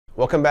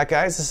Welcome back,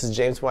 guys. This is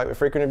James White with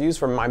Frequent Reviews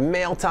for my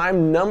mail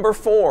time number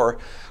 4.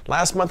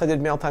 Last month I did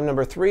mail time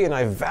number 3, and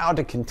I vowed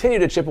to continue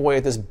to chip away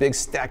at this big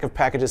stack of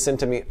packages sent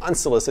to me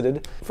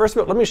unsolicited. First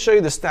of all, let me show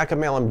you the stack of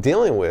mail I'm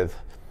dealing with,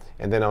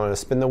 and then I'm going to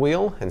spin the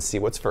wheel and see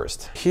what's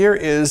first. Here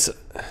is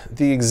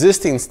the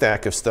existing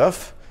stack of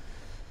stuff,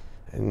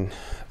 and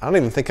I don't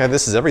even think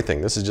this is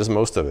everything. This is just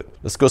most of it.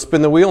 Let's go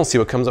spin the wheel and see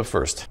what comes up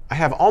first. I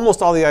have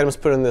almost all the items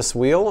put in this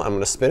wheel. I'm going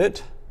to spin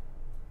it.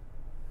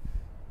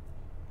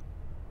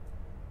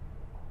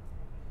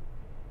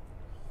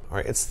 All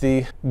right, it's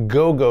the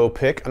Gogo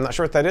Pic. I'm not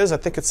sure what that is. I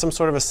think it's some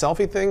sort of a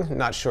selfie thing.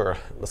 Not sure.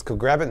 Let's go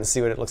grab it and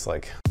see what it looks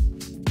like.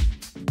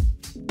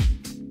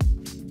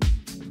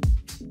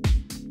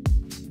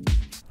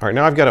 All right,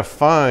 now I've got to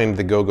find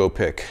the Gogo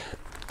Pic.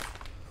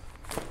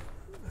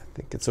 I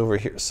think it's over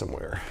here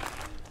somewhere.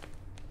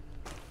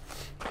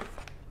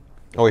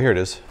 Oh, here it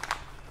is.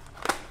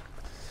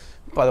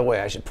 By the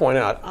way, I should point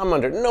out, I'm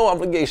under no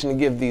obligation to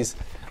give these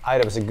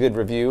items a good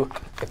review.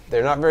 If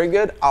they're not very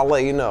good, I'll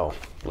let you know.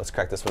 Let's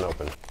crack this one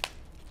open.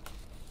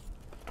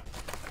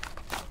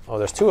 Oh,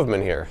 there's 2 of them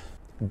in here.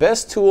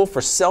 Best tool for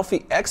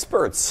selfie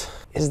experts.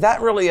 Is that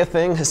really a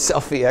thing, a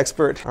selfie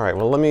expert? All right,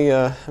 well, let me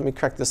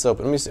crack this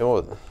open. Let me see.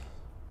 Oh,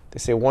 they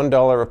say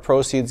 $1 of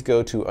proceeds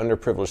go to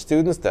underprivileged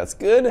students. That's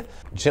good.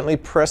 Gently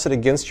press it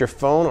against your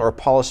phone or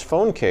polished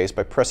phone case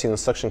by pressing the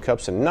suction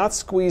cups and not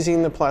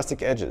squeezing the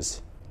plastic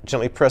edges.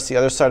 Gently press the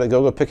other side of the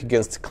Gogo Pic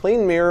against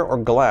clean mirror or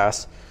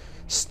glass.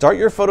 Start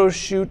your photo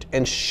shoot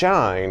and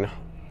shine,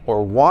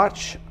 or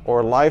watch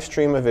or live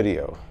stream a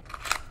video.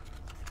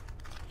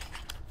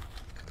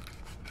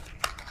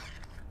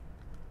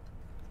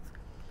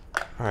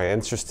 All right,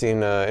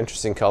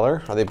 interesting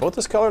color. Are they both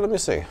this color? Let me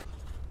see.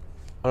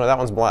 Oh no, that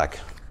one's black.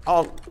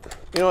 You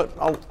know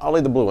what? I'll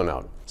leave the blue one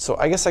out. So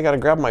I guess I got to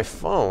grab my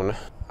phone.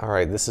 All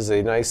right, this is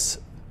a nice,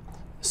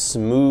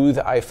 smooth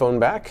iPhone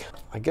back.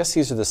 I guess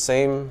these are the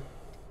same.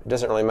 It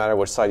doesn't really matter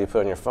which side you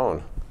put on your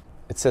phone.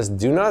 It says,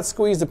 "Do not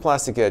squeeze the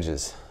plastic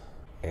edges,"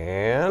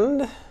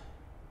 and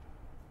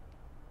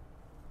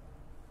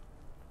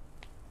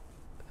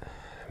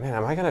man,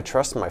 am I going to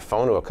trust my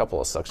phone to a couple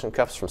of suction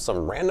cups from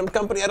some random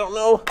company I don't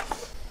know?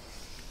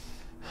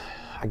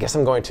 I guess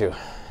I'm going to. Well,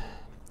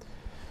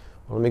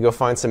 let me go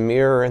find some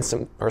mirror and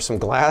some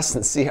glass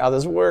and see how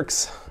this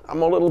works.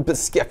 I'm a little bit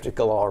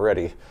skeptical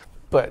already,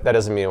 but that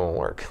doesn't mean it won't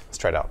work. Let's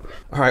try it out.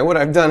 All right, what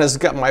I've done is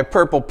got my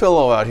purple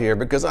pillow out here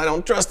because I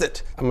don't trust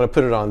it. I'm going to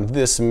put it on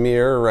this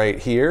mirror right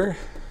here,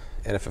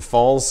 and if it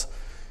falls,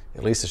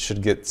 at least it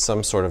should get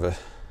some sort of a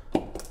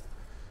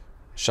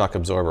shock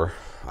absorber,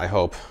 I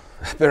hope.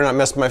 I better not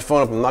mess my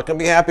phone up. I'm not going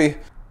to be happy.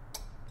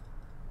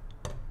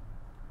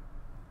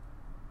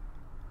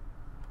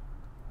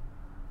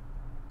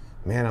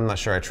 Man, I'm not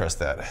sure I trust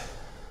that.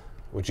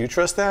 Would you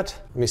trust that?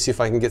 Let me see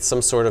if I can get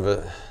some sort of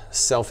a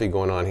selfie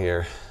going on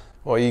here.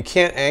 Well, you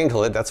can't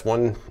angle it. That's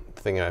one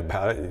thing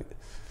about it.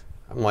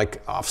 I'm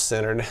like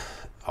off-centered.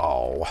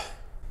 Oh.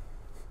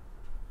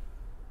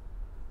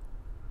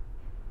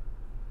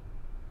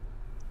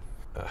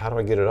 How do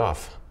I get it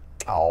off?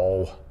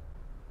 Oh.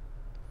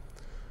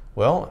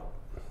 Well,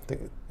 the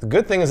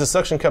good thing is the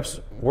suction cups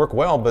work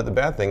well, but the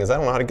bad thing is I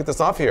don't know how to get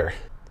this off here.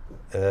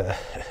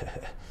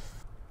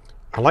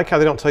 I like how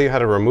they don't tell you how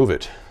to remove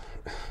it.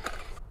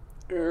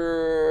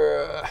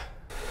 I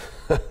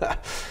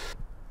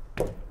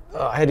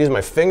had to use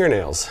my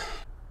fingernails.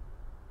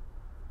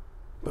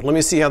 But let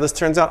me see how this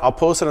turns out. I'll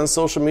post it on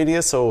social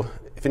media, so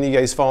if any of you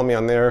guys follow me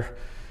on there,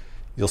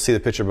 you'll see the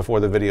picture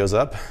before the video's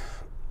up.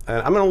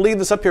 And I'm going to leave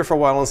this up here for a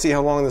while and see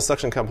how long the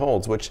suction cup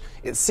holds, which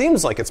it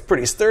seems like it's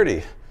pretty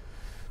sturdy.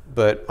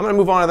 But I'm going to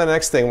move on to the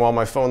next thing while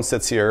my phone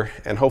sits here,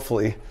 and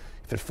hopefully,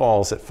 if it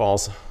falls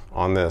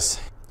on this.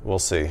 We'll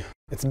see.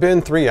 It's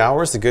been 3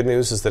 hours. The good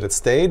news is that it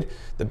stayed.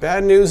 The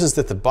bad news is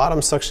that the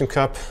bottom suction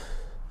cup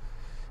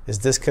is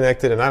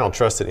disconnected and I don't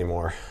trust it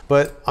anymore.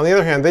 But on the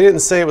other hand, they didn't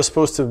say it was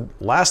supposed to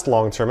last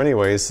long term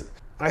anyways.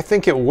 I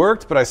think it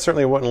worked, but I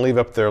certainly wouldn't leave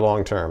up there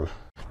long term.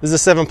 This is a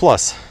 7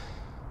 Plus.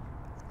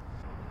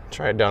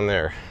 Try it down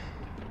there.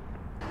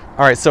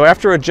 All right, so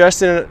after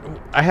adjusting it,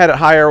 I had it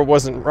higher, it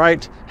wasn't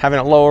right. Having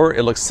it lower,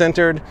 it looks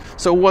centered.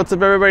 So what's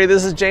up, everybody?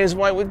 This is James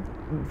White with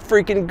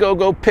freaking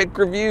Gogo Pic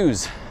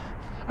reviews.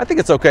 I think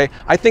it's okay.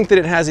 I think that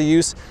it has a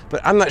use,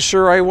 but I'm not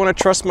sure I want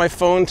to trust my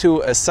phone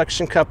to a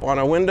suction cup on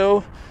a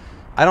window.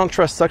 I don't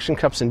trust suction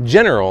cups in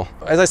general.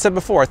 As I said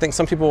before, I think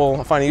some people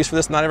will find a use for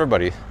this, not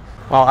everybody.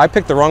 Well, I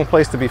picked the wrong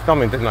place to be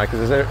filming, didn't I?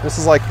 Because this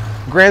is like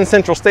Grand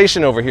Central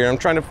Station over here. I'm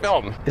trying to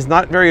film. It's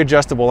not very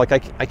adjustable. Like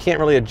I can't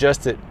really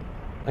adjust it.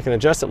 I can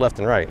adjust it left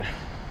and right,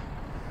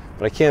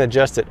 but I can't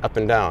adjust it up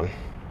and down.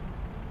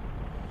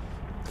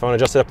 If I want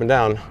to adjust it up and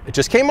down, it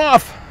just came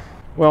off.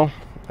 Well,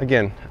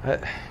 again,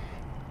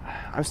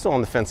 I'm still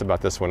on the fence about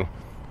this one.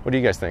 What do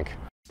you guys think?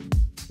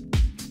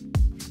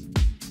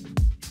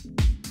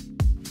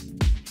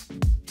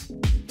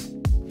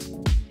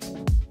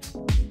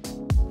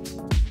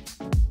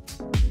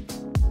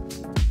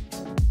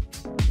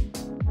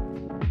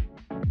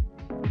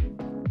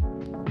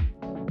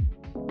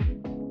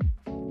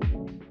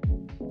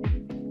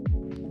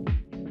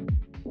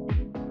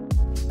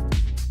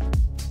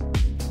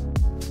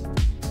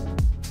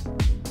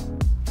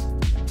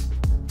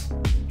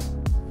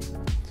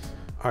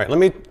 All right,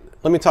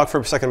 let me talk for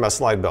a second about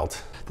slide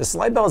belt. The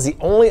slide belt is the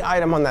only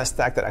item on that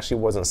stack that actually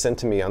wasn't sent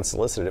to me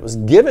unsolicited. It was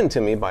given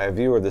to me by a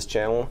viewer of this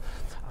channel.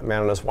 A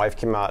man and his wife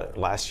came out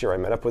last year. I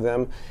met up with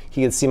them.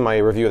 He had seen my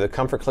review of the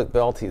Comfort Click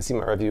belt. He had seen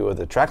my review of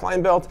the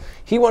Trackline belt.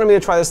 He wanted me to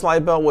try the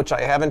slide belt, which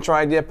I haven't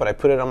tried yet, but I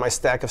put it on my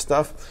stack of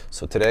stuff.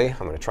 So today I'm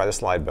going to try the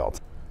slide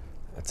belt.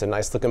 That's a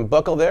nice looking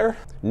buckle there.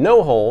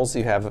 No holes.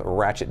 You have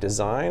ratchet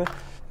design.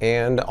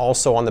 And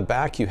also on the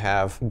back you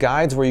have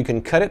guides where you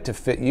can cut it to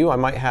fit you. I'm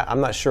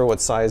not sure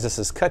what size this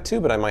is cut to,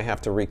 but I might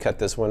have to recut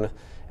this one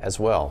as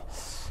well.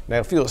 Now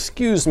if you'll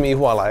excuse me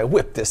while I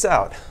whip this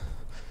out.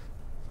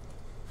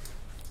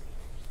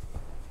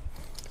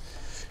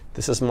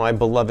 This is my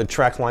beloved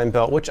Trackline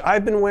belt, which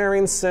I've been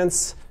wearing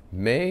since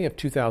May of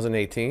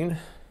 2018.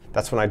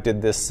 That's when I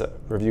did this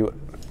review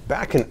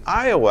back in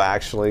Iowa,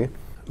 actually.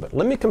 But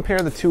let me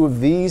compare the two of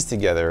these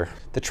together.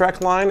 The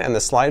Trackline and the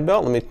slide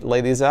belt, let me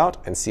lay these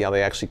out and see how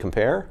they actually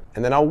compare.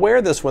 And then I'll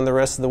wear this one the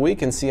rest of the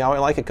week and see how I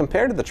like it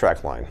compared to the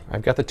Trackline.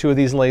 I've got the two of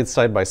these laid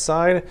side by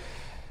side.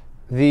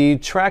 The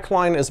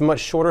Trackline is much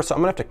shorter, so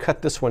I'm gonna have to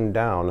cut this one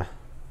down.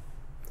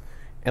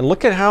 And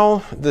look at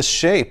how the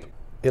shape,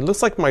 it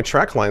looks like my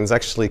Trackline's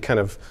actually kind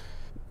of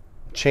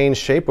changed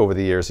shape over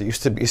the years. It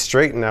used to be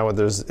straight and now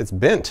it's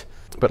bent.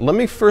 But let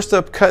me first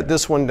up cut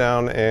this one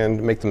down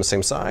and make them the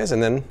same size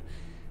and then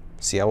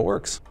see how it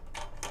works.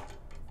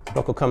 The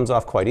buckle comes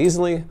off quite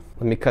easily.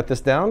 Let me cut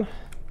this down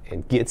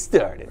and get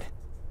started.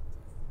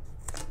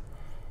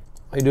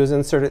 All you do is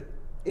insert it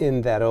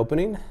in that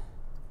opening.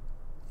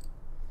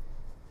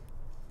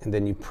 And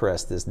then you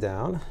press this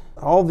down.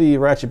 All the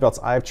ratchet belts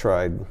I've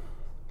tried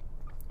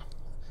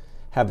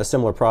have a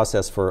similar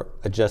process for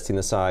adjusting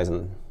the size,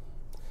 and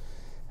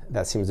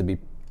that seems to be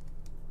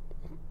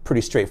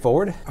pretty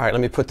straightforward. All right,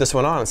 let me put this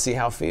one on and see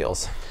how it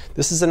feels.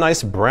 This is a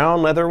nice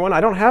brown leather one.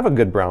 I don't have a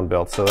good brown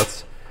belt, so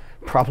that's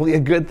probably a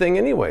good thing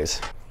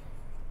anyways.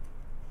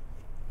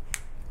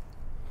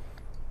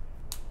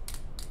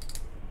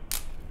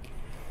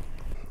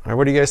 All right,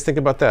 what do you guys think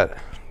about that?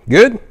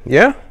 Good?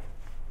 Yeah?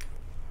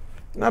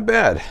 Not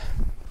bad.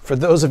 For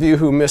those of you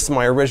who missed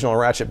my original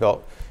ratchet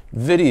belt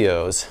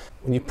videos,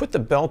 when you put the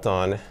belt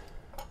on,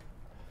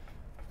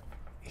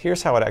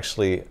 here's how it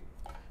actually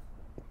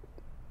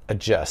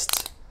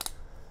adjusts.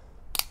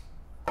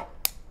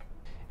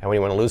 And when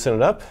you want to loosen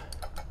it up,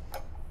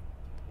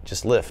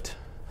 just lift.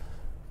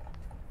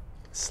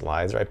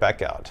 Slides right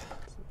back out.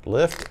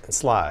 Lift and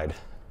slide.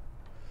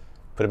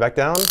 Put it back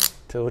down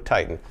to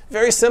tighten.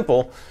 Very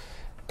simple.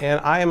 And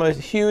I am a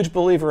huge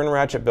believer in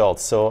ratchet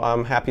belts, so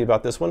I'm happy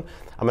about this one.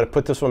 I'm going to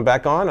put this one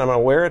back on. I'm going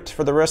to wear it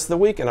for the rest of the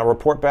week, and I'll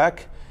report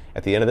back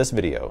at the end of this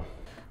video.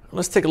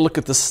 Let's take a look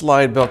at the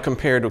slide belt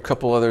compared to a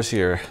couple others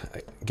here.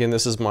 Again,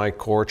 this is my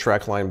core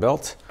Trackline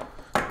belt,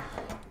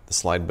 the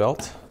slide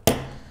belt,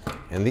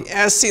 and the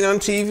As Seen on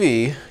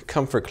TV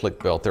Comfort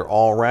Click belt. They're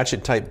all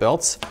ratchet type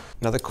belts.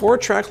 Now the core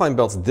Trackline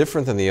belt's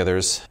different than the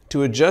others.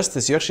 To adjust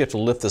this, you actually have to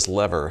lift this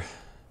lever,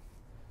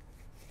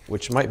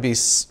 which might be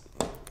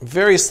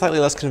very slightly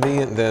less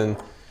convenient than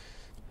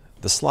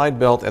the slide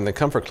belt and the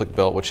Comfort Click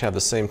belt, which have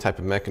the same type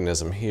of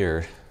mechanism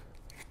here,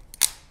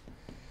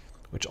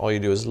 which all you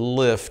do is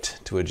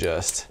lift to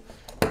adjust.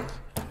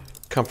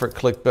 Comfort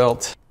Click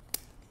belt,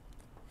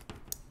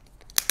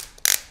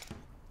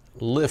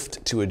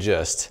 lift to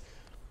adjust.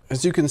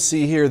 As you can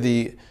see here,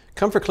 the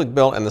Comfort Click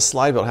belt and the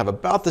slide belt have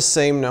about the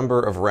same number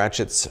of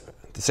ratchets,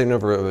 the same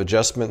number of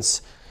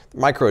adjustments,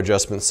 micro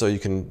adjustments, so you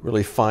can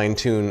really fine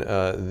tune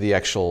the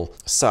actual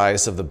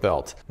size of the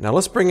belt. Now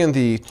let's bring in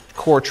the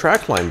core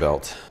Trackline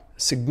belt.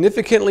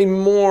 Significantly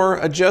more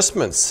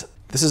adjustments.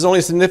 This is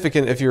only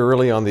significant if you're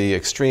really on the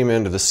extreme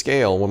end of the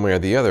scale, one way or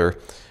the other,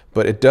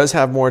 but it does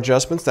have more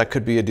adjustments. That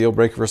could be a deal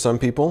breaker for some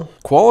people.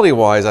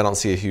 Quality-wise, I don't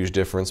see a huge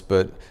difference,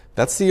 but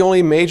that's the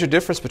only major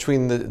difference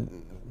between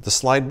the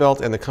slide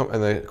belt and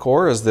the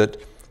core, is that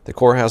the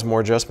core has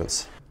more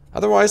adjustments.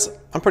 Otherwise,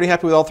 I'm pretty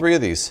happy with all three of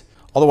these.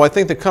 Although I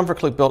think the Comfort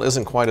Click belt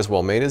isn't quite as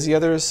well made as the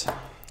others,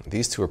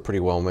 these two are pretty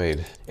well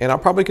made. And I'll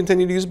probably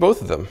continue to use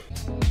both of them.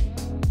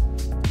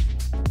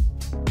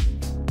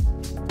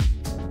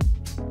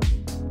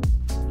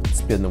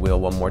 Spin the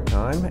wheel one more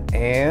time,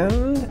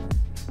 and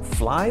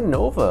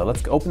Flynova.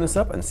 Let's open this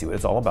up and see what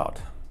it's all about.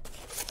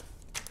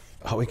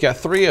 Oh, we got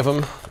three of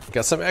them.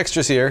 Got some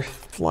extras here.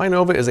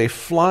 Flynova is a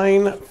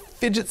flying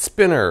fidget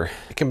spinner.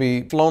 It can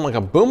be flown like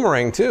a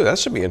boomerang too. That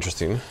should be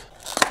interesting.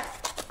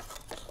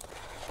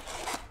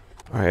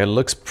 All right, it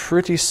looks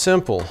pretty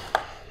simple.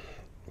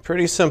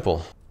 Pretty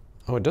simple.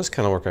 Oh, it does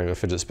kind of work like a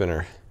fidget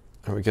spinner.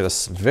 And we get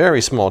a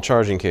very small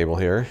charging cable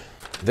here.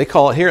 They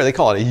call it a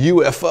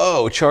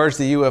UFO. Charge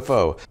the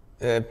UFO.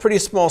 Pretty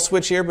small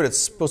switch here, but it's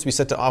supposed to be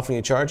set to off when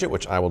you charge it,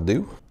 which I will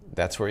do.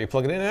 That's where you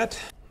plug it in at.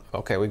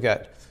 Okay, we've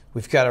got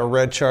a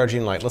red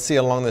charging light. Let's see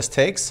how long this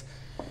takes,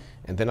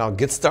 and then I'll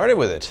get started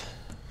with it.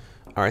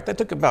 All right, that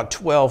took about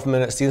 12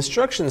 minutes. The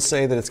instructions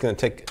say that it's going to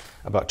take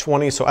about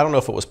 20, so I don't know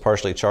if it was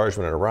partially charged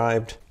when it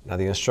arrived. Now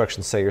the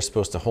instructions say you're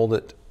supposed to hold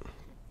it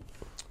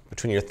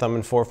between your thumb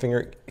and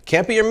forefinger. It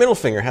can't be your middle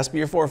finger, it has to be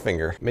your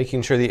forefinger.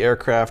 Making sure the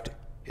aircraft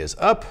is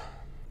up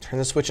Turn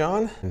the switch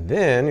on, and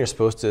then you're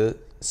supposed to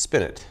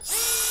spin it.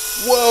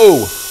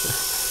 Whoa!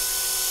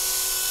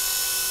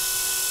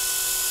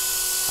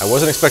 I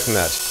wasn't expecting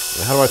that.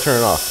 Now how do I turn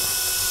it off?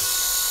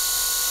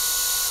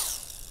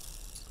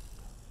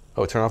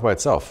 Oh, turn off by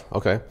itself.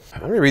 Okay.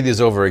 Let me read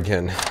these over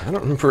again. I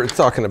don't remember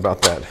talking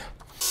about that.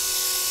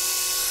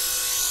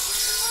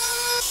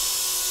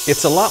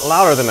 It's a lot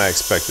louder than I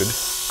expected.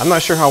 I'm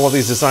not sure how well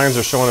these designs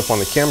are showing up on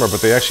the camera,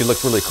 but they actually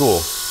look really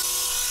cool.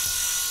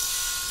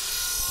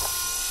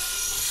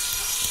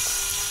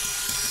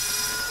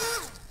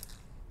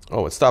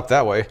 Oh, it stopped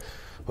that way.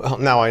 Well,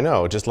 now I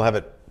know. Just have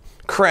it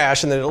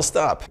crash and then it'll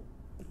stop.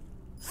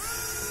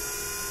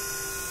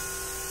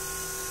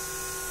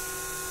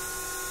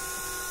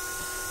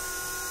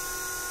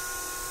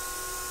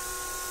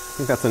 I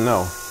think that's a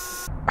no.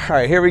 All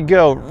right, here we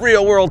go.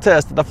 Real world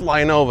test of the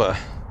Flynova.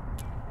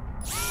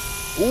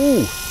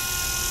 Ooh,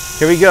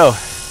 here we go.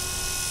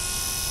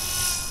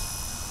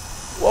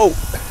 Whoa. All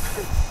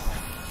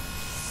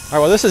right,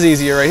 well, this is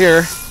easier right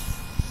here.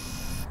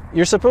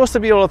 You're supposed to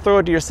be able to throw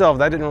it to yourself.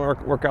 That didn't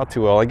work out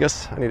too well. I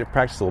guess I need to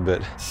practice a little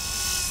bit.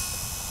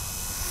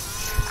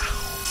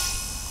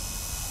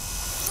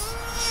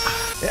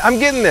 I'm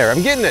getting there.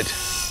 I'm getting it.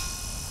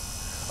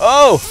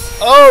 Oh,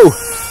 oh,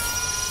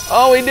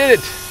 oh, he did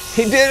it.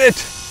 He did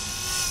it.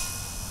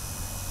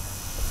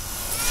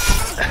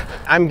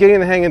 I'm getting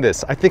the hang of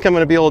this. I think I'm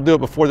going to be able to do it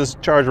before this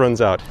charge runs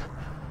out.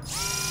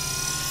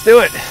 Do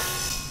it.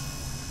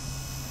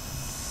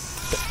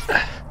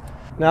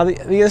 Now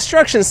the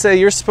instructions say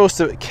you're supposed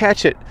to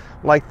catch it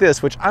like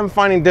this, which I'm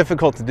finding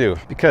difficult to do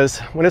because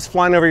when it's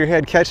flying over your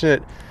head, catching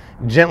it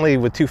gently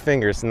with 2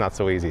 fingers is not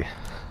so easy.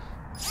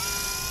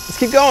 Let's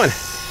keep going.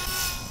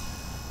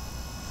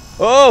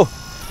 Oh,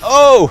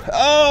 oh,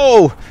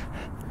 oh!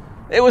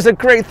 It was a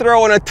great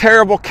throw and a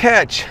terrible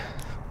catch.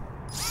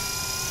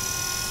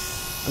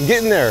 I'm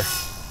getting there.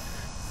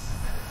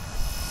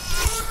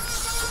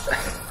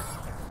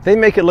 They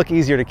make it look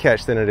easier to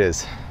catch than it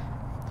is.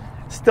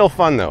 Still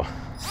fun though.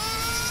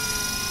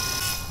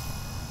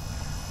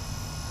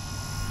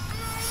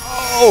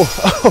 Oh,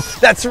 oh,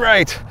 that's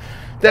right.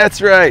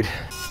 That's right.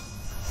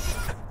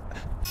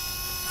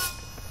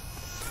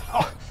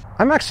 Oh,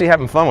 I'm actually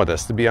having fun with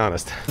this, to be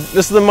honest.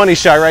 This is the money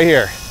shot right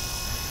here.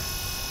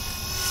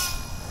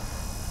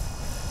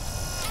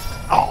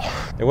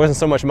 Oh, there wasn't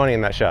so much money in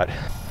that shot.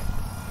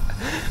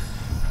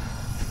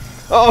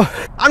 Oh,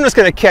 I'm just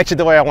gonna catch it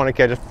the way I want to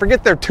catch it.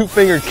 Forget their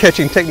 2-finger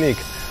catching technique.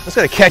 I'm just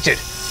gonna catch it.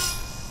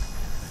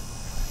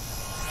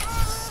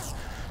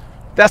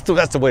 That's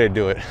the way to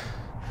do it.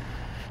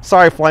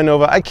 Sorry,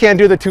 Flynova, I can't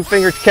do the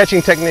 2-finger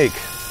catching technique.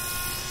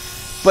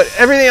 But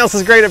everything else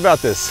is great about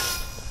this.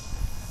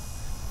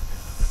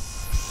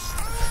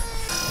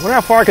 I wonder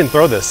how far I can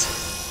throw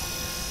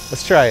this.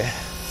 Let's try it.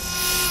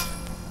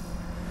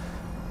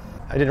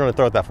 I didn't really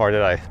throw it that far,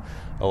 did I?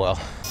 Oh well.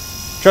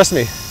 Trust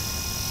me.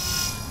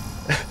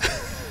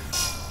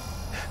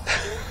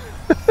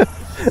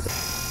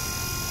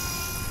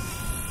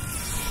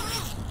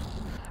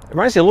 It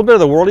reminds me a little bit of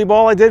the Worldy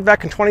ball I did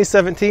back in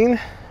 2017.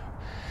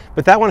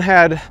 But that one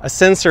had a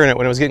sensor in it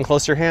when it was getting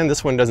close to your hand.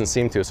 This one doesn't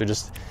seem to, so it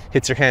just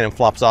hits your hand and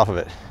flops off of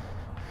it.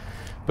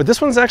 But this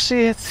one's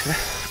actually,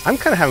 I'm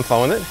kind of having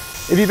fun with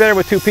it. It'd be better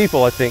with 2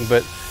 people, I think,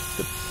 but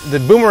the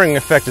boomerang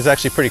effect is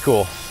actually pretty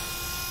cool.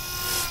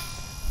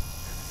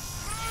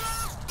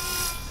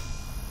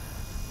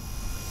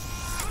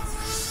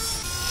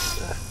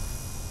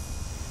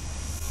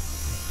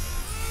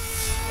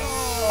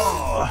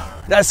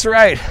 Oh, that's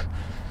right.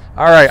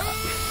 All right,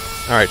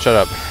 shut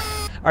up.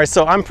 All right,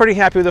 so I'm pretty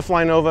happy with the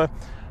Flynova.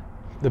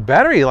 The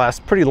battery lasts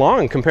pretty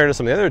long compared to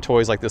some of the other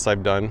toys like this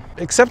I've done,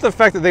 except the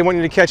fact that they want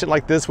you to catch it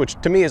like this, which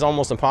to me is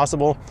almost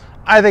impossible.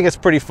 I think it's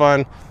pretty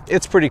fun.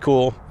 It's pretty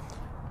cool.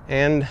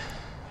 And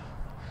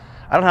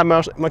I don't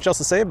have much else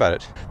to say about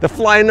it. The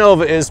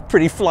Flynova is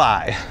pretty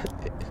fly.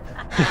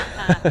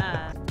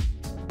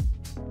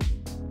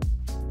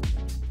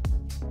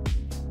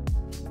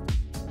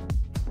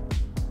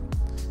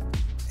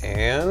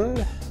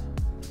 And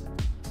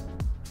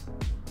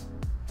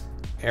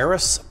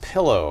Aeris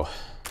pillow.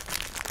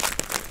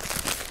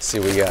 Let's see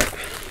what we got.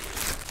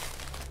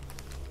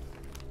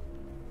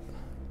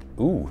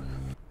 Ooh,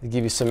 they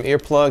give you some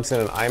earplugs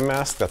and an eye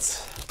mask.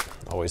 That's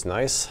always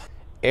nice.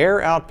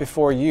 Air out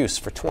before use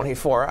for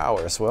 24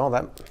 hours.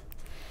 Well,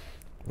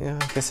 yeah,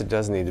 I guess it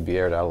does need to be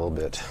aired out a little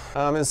bit.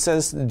 It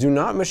says, do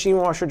not machine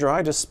wash or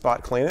dry, just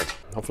spot clean it.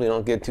 Hopefully you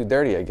don't get too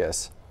dirty, I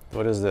guess.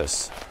 What is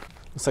this?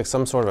 Looks like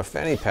some sort of a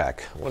fanny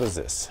pack. What is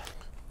this?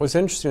 What's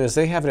interesting is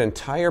they have an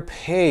entire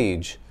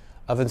page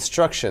of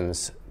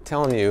instructions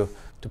telling you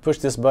to push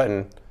this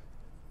button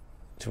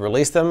to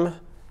release them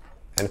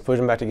and put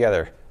them back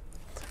together.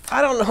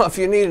 I don't know if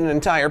you need an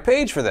entire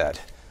page for that.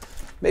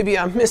 Maybe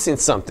I'm missing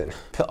something.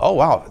 Oh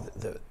wow,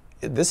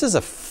 this is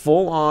a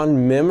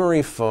full-on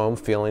memory foam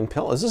feeling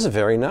pillow. This is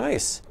very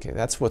nice. Okay,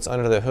 that's what's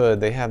under the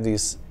hood. They have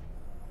these,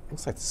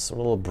 looks like some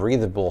little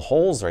breathable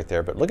holes right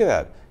there, but look at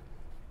that.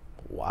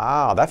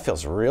 Wow, that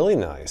feels really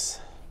nice.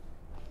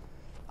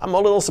 I'm a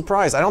little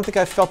surprised. I don't think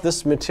I've felt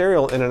this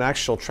material in an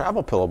actual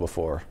travel pillow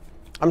before.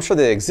 I'm sure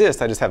they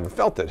exist, I just haven't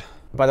felt it.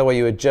 By the way,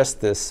 you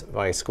adjust this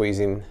by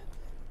squeezing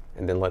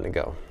and then letting it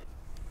go.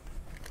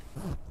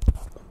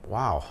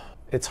 Wow.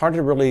 It's hard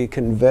to really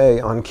convey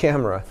on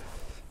camera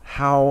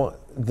how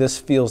this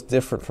feels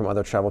different from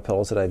other travel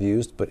pillows that I've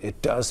used, but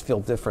it does feel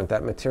different.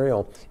 That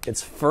material,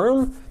 it's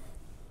firm.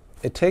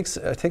 It takes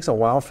a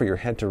while for your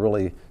head to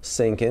really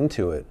sink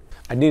into it.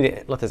 I need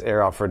to let this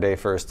air out for a day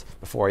first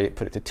before I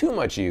put it to too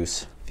much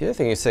use. The other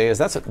thing you say is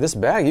this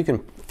bag, you can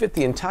fit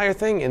the entire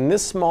thing in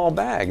this small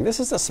bag. This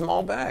is a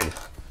small bag.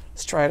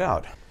 Let's try it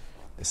out.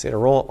 They say to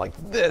roll it like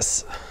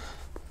this.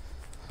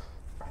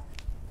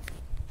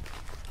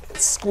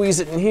 Squeeze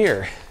it in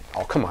here.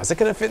 Oh, come on, is it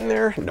gonna fit in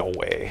there? No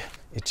way.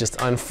 It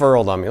just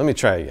unfurled on me. Let me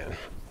try again.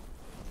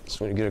 Just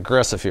gonna get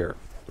aggressive here.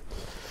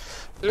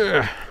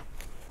 Ugh.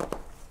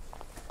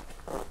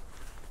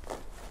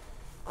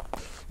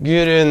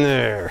 Get in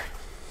there.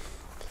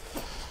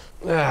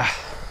 Ugh.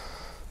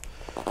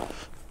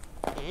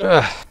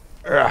 Ugh.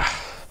 Ugh.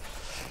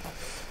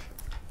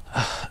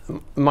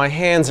 My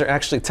hands are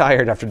actually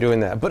tired after doing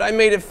that, but I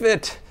made it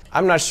fit.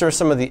 I'm not sure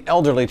some of the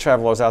elderly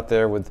travelers out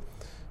there with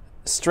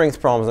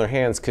strength problems in their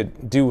hands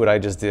could do what I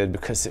just did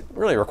because it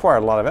really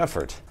required a lot of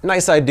effort.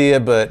 Nice idea,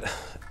 but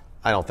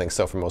I don't think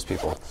so for most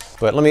people.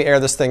 But let me air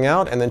this thing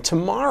out, and then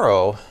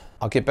tomorrow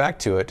I'll get back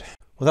to it.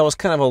 Well, that was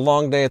kind of a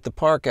long day at the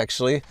park,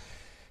 actually.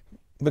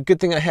 But good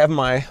thing I have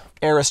my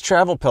Aeris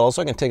travel pillow,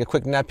 so I can take a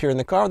quick nap here in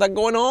the car without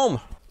going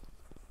home.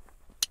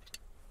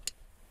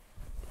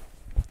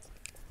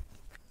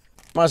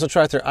 Might as well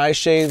try their eye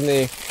shade and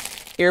the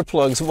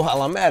earplugs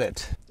while I'm at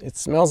it. It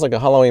smells like a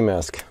Halloween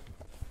mask.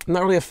 I'm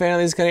not really a fan of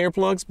these kind of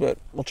earplugs, but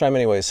we'll try them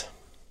anyways.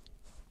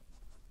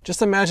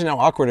 Just imagine how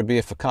awkward it'd be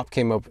if a cop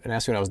came up and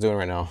asked me what I was doing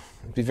right now.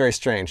 It'd be very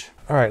strange.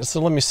 All right,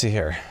 so let me see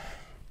here.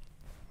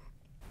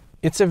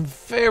 It's a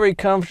very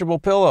comfortable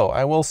pillow,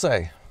 I will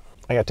say.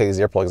 I gotta take these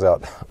earplugs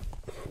out.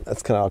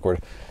 That's kind of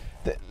awkward.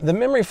 The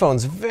memory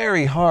foam's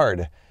very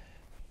hard,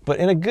 but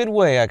in a good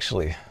way,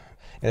 actually.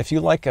 And if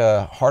you like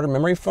a harder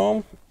memory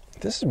foam,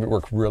 this would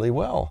work really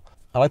well.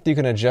 I like that you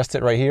can adjust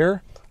it right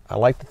here. I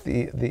like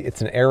that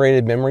it's an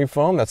aerated memory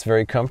foam. That's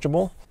very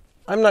comfortable.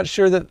 I'm not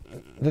sure that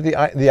the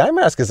eye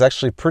mask is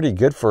actually pretty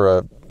good for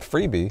a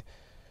freebie.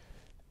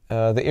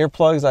 The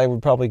earplugs, I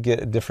would probably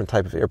get a different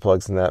type of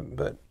earplugs than that,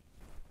 but...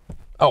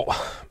 Oh,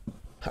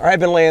 all right, I've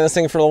been laying this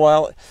thing for a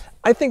while.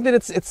 I think that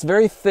it's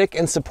very thick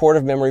and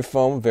supportive memory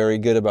foam. Very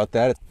good about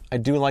that. I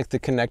do like the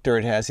connector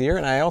it has here,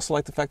 and I also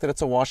like the fact that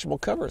it's a washable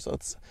cover. So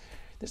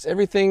there's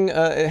everything,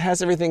 it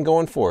has everything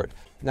going for it.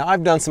 Now,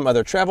 I've done some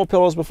other travel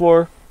pillows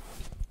before.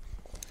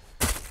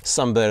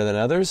 Some better than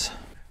others.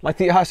 Like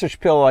the ostrich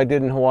pillow I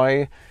did in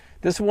Hawaii.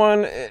 This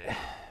one,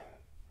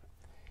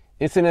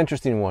 it's an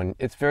interesting one.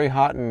 It's very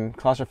hot and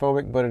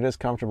claustrophobic, but it is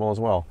comfortable as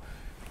well.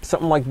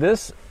 Something like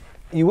this,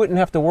 you wouldn't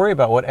have to worry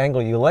about what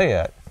angle you lay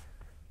at,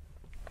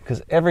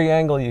 because every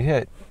angle you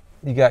hit,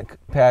 you got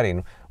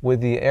padding.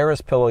 With the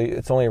Aeris pillow,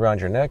 it's only around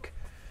your neck.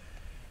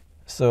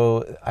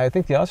 So I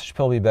think the ostrich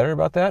pillow will be better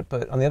about that,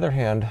 but on the other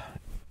hand,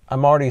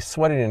 I'm already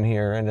sweating in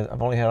here and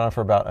I've only had it on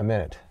for about a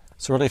minute.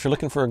 So really, if you're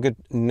looking for a good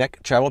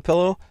neck travel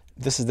pillow,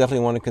 this is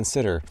definitely one to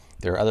consider.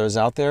 There are others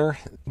out there,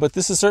 but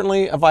this is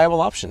certainly a viable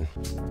option.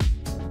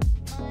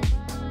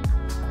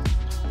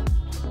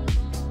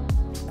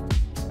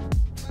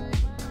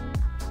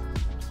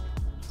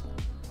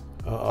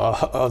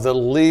 The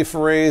leaf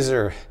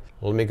razor.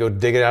 Let me go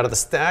dig it out of the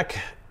stack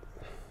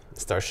and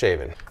start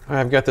shaving.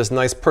 I've got this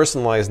nice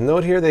personalized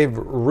note here. They've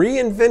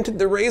reinvented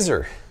the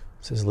razor.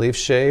 It says leaf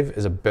shave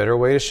is a better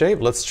way to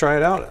shave. Let's try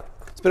it out.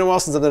 It's been a while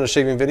since I've done a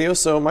shaving video,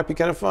 so it might be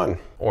kind of fun.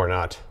 Or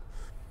not.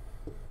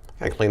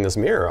 I clean this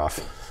mirror off.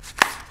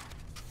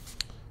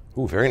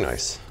 Ooh, very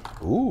nice.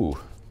 Ooh.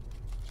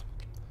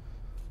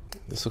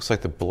 This looks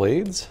like the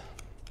blades.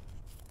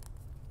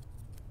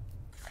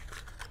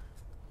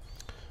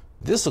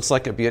 This looks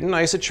like it'd be a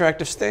nice,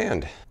 attractive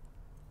stand.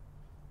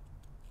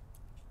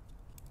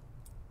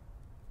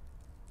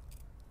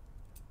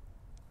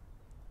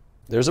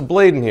 There's a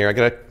blade in here. I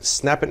gotta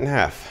snap it in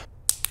half.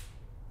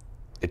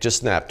 It just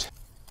snapped.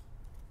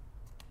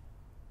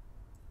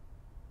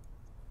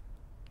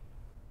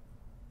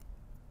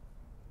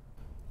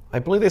 I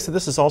believe they said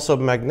this is also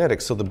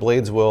magnetic, so the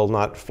blades will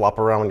not flop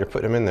around when you're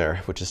putting them in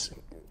there, which is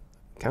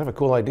kind of a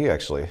cool idea,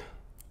 actually.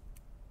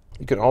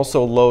 You can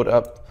also load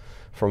up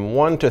from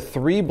 1 to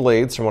 3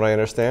 blades, from what I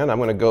understand. I'm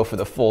going to go for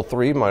the full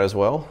 3, might as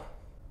well.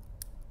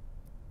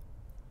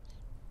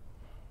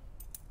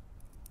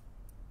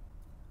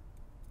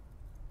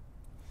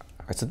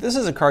 All right, so this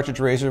is a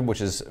cartridge razor,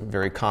 which is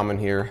very common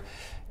here,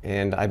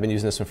 and I've been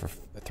using this one for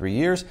 3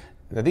 years.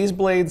 Now these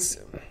blades,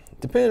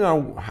 depending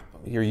on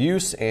your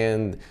use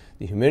and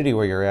the humidity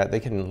where you're at, they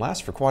can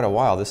last for quite a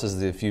while. This is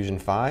the Fusion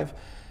 5.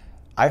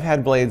 I've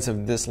had blades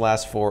of this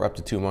last for up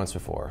to 2 months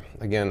before.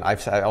 Again, I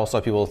also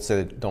have people say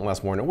that don't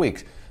last more than a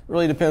week. It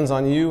really depends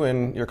on you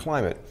and your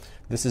climate.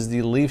 This is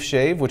the Leaf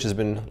Shave, which has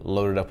been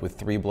loaded up with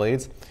 3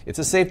 blades. It's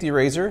a safety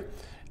razor,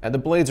 and the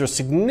blades are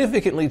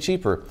significantly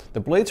cheaper. The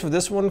blades for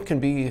this one can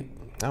be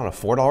I don't know,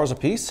 $4 a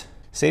piece?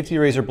 Safety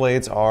razor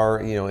blades are,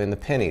 in the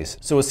pennies.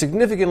 So it's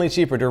significantly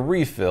cheaper to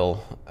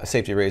refill a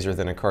safety razor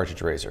than a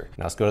cartridge razor.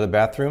 Now let's go to the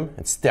bathroom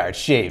and start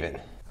shaving.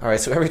 All right,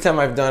 so every time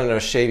I've done a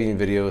shaving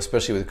video,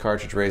 especially with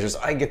cartridge razors,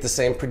 I get the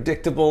same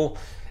predictable,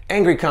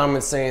 angry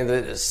comments saying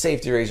that a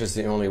safety razor is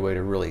the only way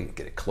to really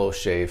get a close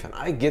shave. And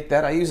I get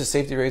that. I use a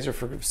safety razor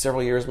for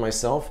several years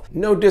myself.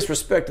 No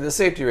disrespect to the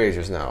safety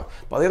razors now.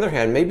 But on the other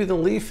hand, maybe the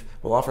Leaf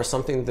will offer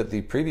something that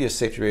the previous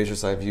safety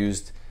razors I've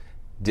used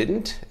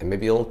didn't, and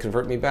maybe it'll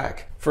convert me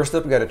back. First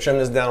up, we gotta trim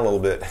this down a little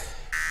bit.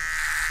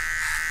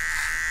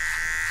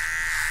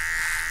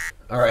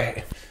 All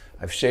right,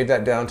 I've shaved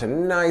that down to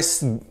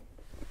nice,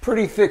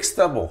 pretty thick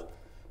stubble.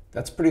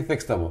 That's pretty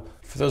thick stubble.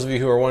 For those of you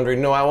who are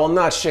wondering, no, I will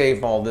not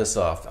shave all this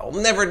off. I'll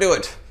never do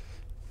it.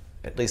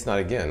 At least not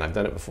again. I've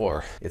done it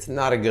before. It's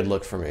not a good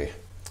look for me,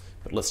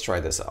 but let's try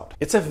this out.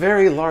 It's a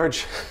very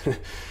large,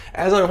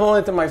 as I'm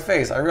holding it to my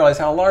face, I realize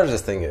how large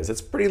this thing is.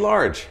 It's pretty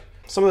large.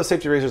 Some of the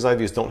safety razors I've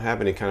used don't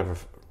have any kind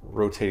of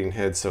rotating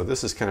head, so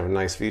this is kind of a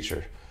nice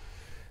feature.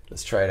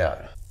 Let's try it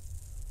out.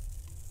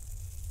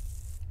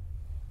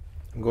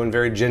 I'm going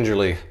very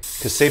gingerly,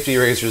 because safety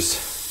razors,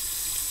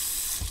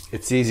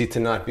 it's easy to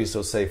not be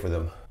so safe with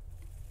them.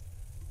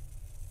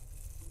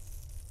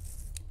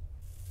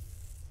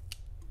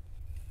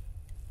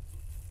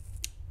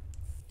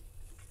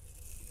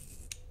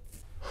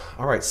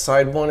 All right,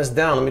 side one is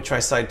down. Let me try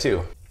side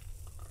two.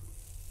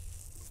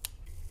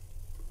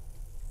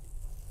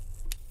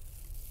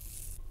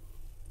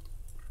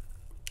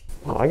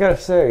 Well, I gotta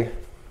say,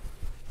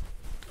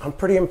 I'm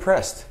pretty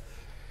impressed.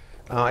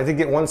 I did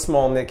get one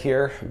small nick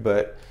here,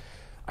 but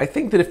I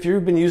think that if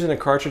you've been using a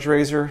cartridge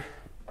razor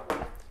and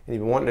you've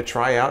been wanting to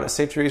try out a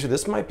safety razor,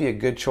 this might be a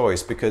good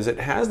choice because it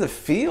has the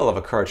feel of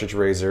a cartridge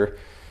razor.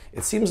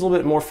 It seems a little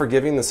bit more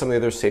forgiving than some of the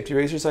other safety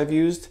razors I've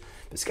used.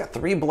 It's got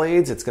 3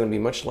 blades. It's going to be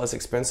much less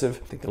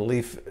expensive. I think the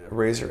Leaf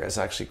razor is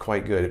actually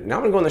quite good. Now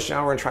I'm going to go in the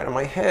shower and try it on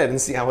my head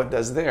and see how it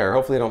does there.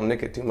 Hopefully I don't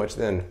nick it too much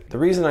then. The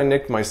reason I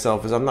nicked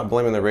myself is I'm not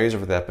blaming the razor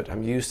for that, but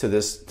I'm used to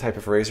this type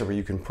of razor where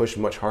you can push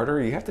much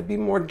harder. You have to be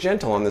more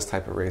gentle on this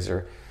type of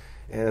razor.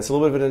 And it's a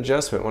little bit of an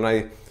adjustment. When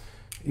I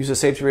used a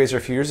safety razor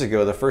a few years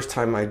ago, the first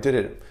time I did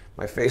it,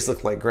 my face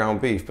looked like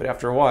ground beef, but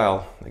after a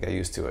while, I got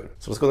used to it.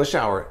 So let's go in the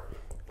shower.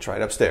 Try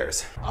it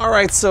upstairs. All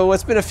right, so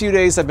it's been a few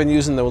days I've been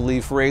using the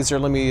Leaf razor.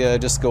 Let me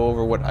just go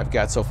over what I've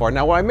got so far.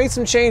 Now, I made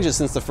some changes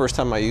since the first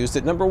time I used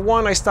it. Number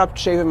one, I stopped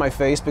shaving my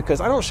face because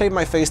I don't shave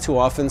my face too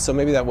often, so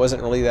maybe that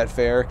wasn't really that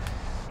fair.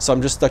 So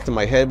I'm just stuck to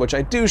my head, which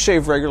I do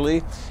shave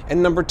regularly.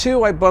 And number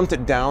two, I bumped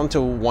it down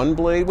to 1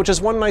 blade, which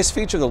is one nice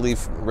feature of the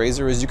Leaf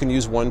razor is you can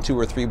use 1, 2,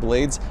 or 3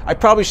 blades. I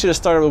probably should have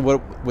started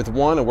with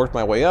 1 and worked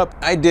my way up.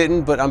 I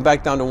didn't, but I'm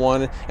back down to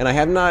 1, and I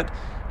have not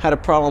had a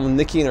problem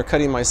nicking or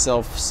cutting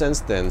myself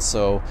since then,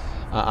 so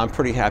I'm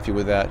pretty happy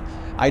with that.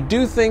 I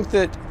do think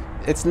that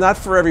it's not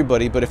for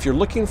everybody, but if you're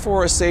looking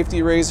for a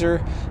safety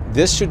razor,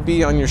 this should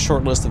be on your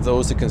short list of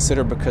those to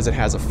consider because it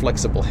has a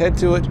flexible head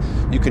to it.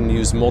 You can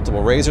use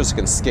multiple razors. You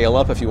can scale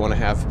up if you want to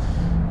have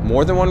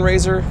more than 1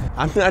 razor.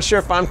 I'm not sure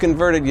if I'm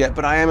converted yet,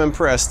 but I am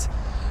impressed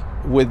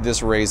with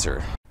this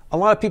razor. A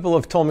lot of people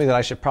have told me that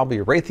I should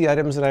probably rate the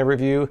items that I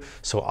review,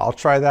 so I'll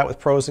try that with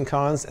pros and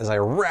cons as I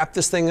wrap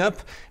this thing up.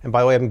 And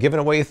by the way, I'm giving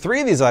away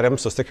 3 of these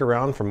items, so stick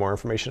around for more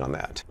information on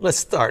that. Let's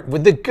start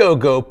with the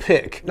Gogo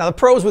Pic. Now the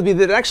pros would be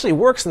that it actually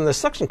works and the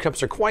suction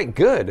cups are quite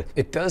good.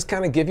 It does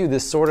kind of give you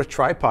this sort of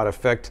tripod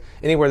effect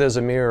anywhere there's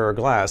a mirror or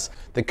glass.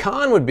 The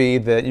con would be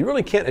that you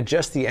really can't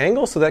adjust the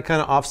angle, so that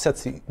kind of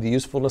offsets the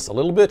usefulness a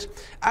little bit.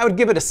 I would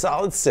give it a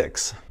solid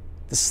 6.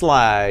 The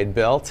slide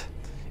belt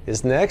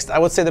is next. I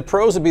would say the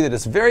pros would be that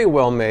it's very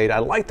well made. I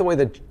like the way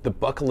that the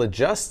buckle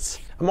adjusts.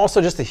 I'm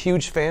also just a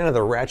huge fan of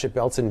the ratchet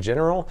belts in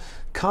general.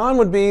 Con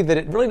would be that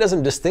it really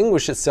doesn't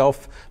distinguish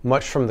itself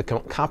much from the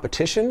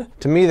competition.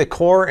 To me, the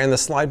core and the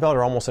slide belt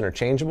are almost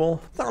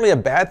interchangeable. It's not really a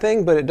bad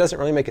thing, but it doesn't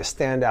really make it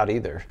stand out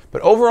either.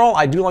 But overall,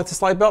 I do like the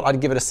slide belt.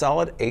 I'd give it a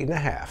solid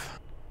 8.5.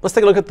 Let's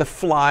take a look at the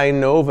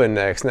Flynova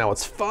next. Now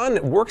it's fun.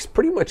 It works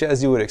pretty much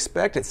as you would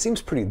expect. It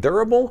seems pretty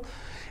durable.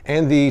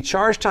 And the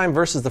charge time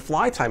versus the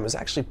fly time is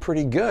actually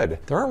pretty good.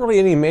 There aren't really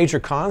any major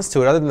cons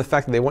to it other than the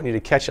fact that they want you to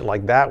catch it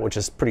like that, which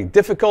is pretty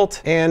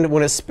difficult. And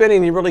when it's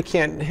spinning, you really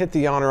can't hit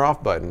the on or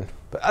off button.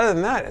 But other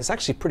than that, it's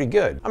actually pretty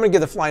good. I'm gonna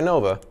give the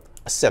Flynova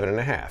a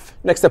 7.5.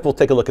 Next up, we'll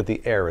take a look at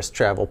the Aeris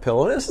travel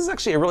pillow. And this is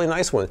actually a really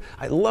nice one.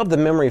 I love the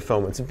memory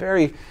foam. It's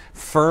very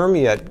firm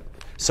yet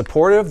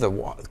supportive. The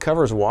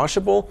cover is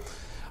washable.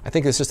 I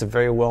think it's just a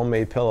very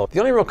well-made pillow. The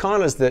only real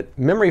con is that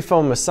memory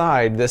foam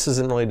aside, this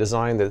isn't really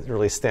designed that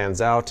really stands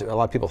out. A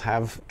lot of people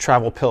have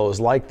travel pillows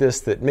like this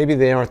that maybe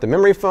they aren't the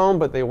memory foam,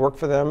 but they work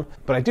for them.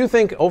 But I do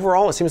think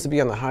overall it seems to be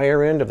on the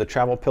higher end of the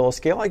travel pillow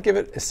scale. I give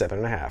it a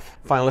 7.5.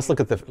 Finally, let's look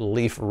at the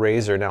Leaf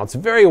razor. Now it's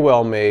very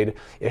well made.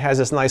 It has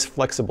this nice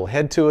flexible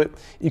head to it.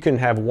 You can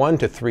have 1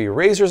 to 3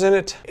 razors in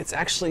it. It's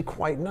actually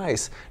quite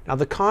nice. Now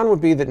the con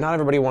would be that not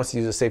everybody wants to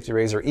use a safety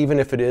razor, even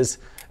if it is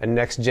a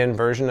next-gen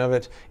version of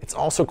it. It's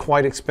also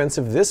quite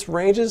expensive. This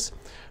ranges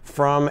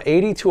from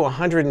 $80 to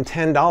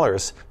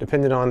 $110,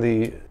 depending on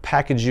the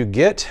package you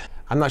get.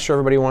 I'm not sure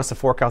everybody wants to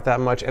fork out that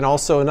much, and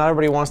also not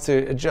everybody wants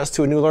to adjust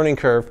to a new learning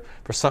curve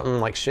for something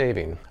like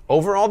shaving.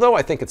 Overall though,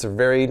 I think it's a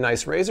very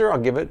nice razor. I'll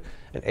give it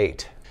an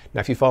 8.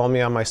 Now, if you follow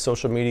me on my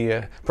social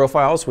media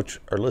profiles,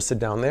 which are listed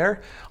down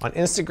there, on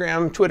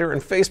Instagram, Twitter,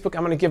 and Facebook,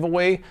 I'm going to give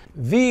away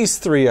these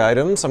 3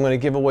 items. I'm going to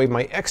give away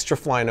my extra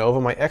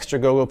Flynova, my extra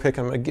Gogo Pic.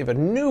 I'm going to give a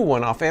new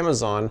one off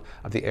Amazon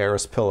of the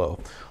Aeris pillow.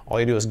 All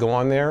you do is go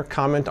on there,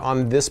 comment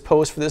on this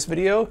post for this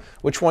video,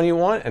 which one you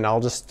want, and I'll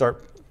just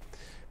start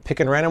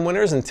picking random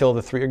winners until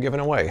the 3 are given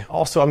away.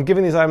 Also, I'm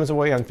giving these items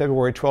away on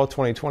February 12,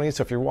 2020,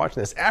 so if you're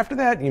watching this after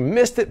that, you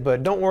missed it,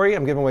 but don't worry,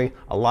 I'm giving away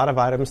a lot of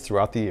items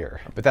throughout the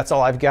year. But that's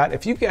all I've got.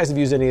 If you guys have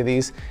used any of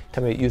these,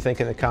 tell me what you think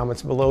in the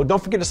comments below.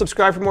 Don't forget to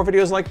subscribe for more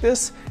videos like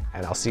this,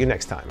 and I'll see you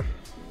next time.